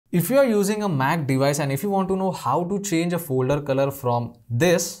If you are using a Mac device and if you want to know how to change a folder color from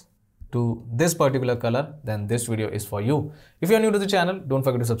this to this particular color, then this video is for you. If you are new to the channel, don't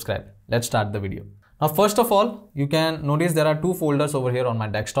forget to subscribe. Let's start the video. Now, first of all, you can notice there are two folders over here on my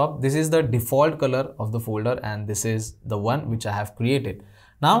desktop. This is the default color of the folder and this is the one which I have created.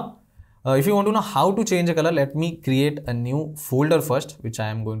 Now, if you want to know how to change a color, let me create a new folder first, which I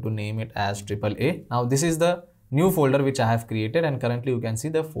am going to name it as AAA. Now, this is the new folder which I have created and currently you can see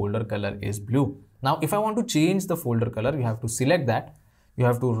the folder color is blue. Now, if I want to change the folder color, you have to select that. You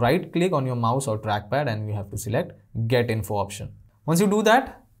have to right click on your mouse or trackpad and you have to select Get Info option. Once you do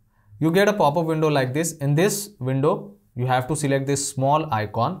that, you get a pop-up window like this. In this window, you have to select this small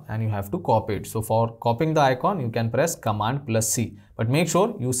icon and you have to copy it. So for copying the icon, you can press Command+C, but make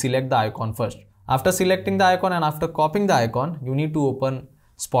sure you select the icon first. After selecting the icon and after copying the icon, you need to open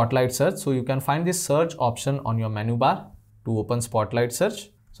Spotlight Search. So you can find this search option on your menu bar to open Spotlight Search.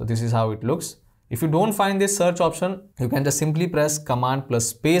 So this is how it looks. If you don't find this search option, you can just simply press Command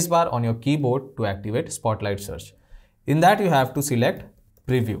plus Spacebar on your keyboard to activate Spotlight Search. In that, you have to select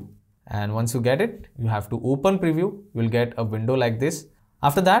Preview. And once you get it, you have to open Preview. You will get a window like this.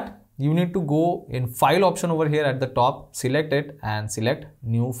 After that, you need to go in File option over here at the top, select it and select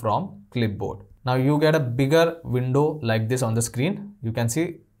New from Clipboard. Now you get a bigger window like this on the screen. You can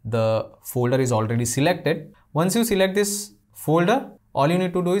see the folder is already selected. Once you select this folder, all you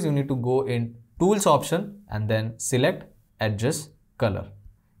need to do is you need to go in Tools option and then select Adjust Color.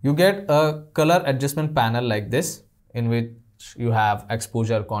 You get a color adjustment panel like this in which you have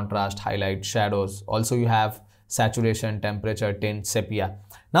exposure, contrast, highlight, shadows. Also you have saturation, temperature, tint, sepia.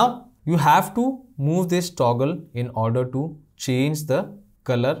 Now you have to move this toggle in order to change the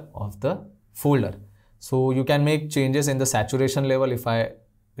color of the folder. So you can make changes in the saturation level. If I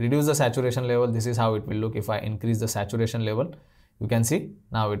reduce the saturation level, this is how it will look. If I increase the saturation level, you can see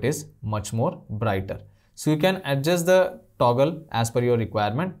now it is much more brighter. So you can adjust the toggle as per your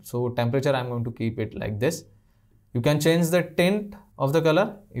requirement. So temperature, I'm going to keep it like this. You can change the tint of the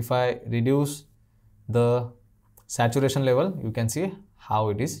color. If I reduce the saturation level, you can see how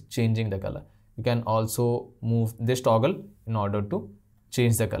it is changing the color. You can also move this toggle in order to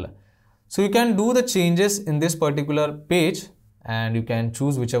change the color. So you can do the changes in this particular page and you can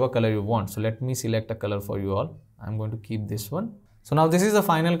choose whichever color you want. So let me select a color for you all. I'm going to keep this one. So now this is the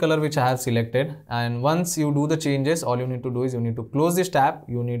final color which I have selected. And once you do the changes, all you need to do is you need to close this tab.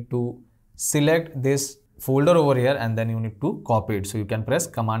 You need to select this folder over here and then you need to copy it. So you can press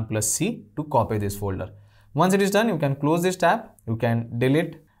Command+C to copy this folder. Once it is done, you can close this tab. You can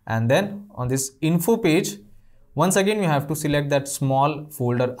delete and then on this info page, once again, you have to select that small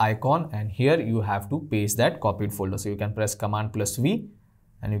folder icon and here you have to paste that copied folder. So you can press Command+V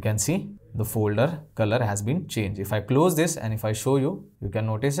and you can see the folder color has been changed. If I close this and if I show you, you can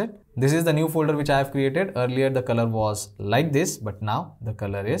notice it. This is the new folder which I have created. Earlier the color was like this, but now the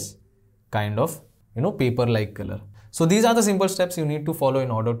color is kind of, paper-like color. So these are the simple steps you need to follow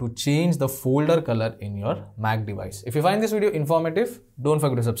in order to change the folder color in your Mac device. If you find this video informative, don't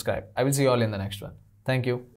forget to subscribe. I will see you all in the next one. Thank you.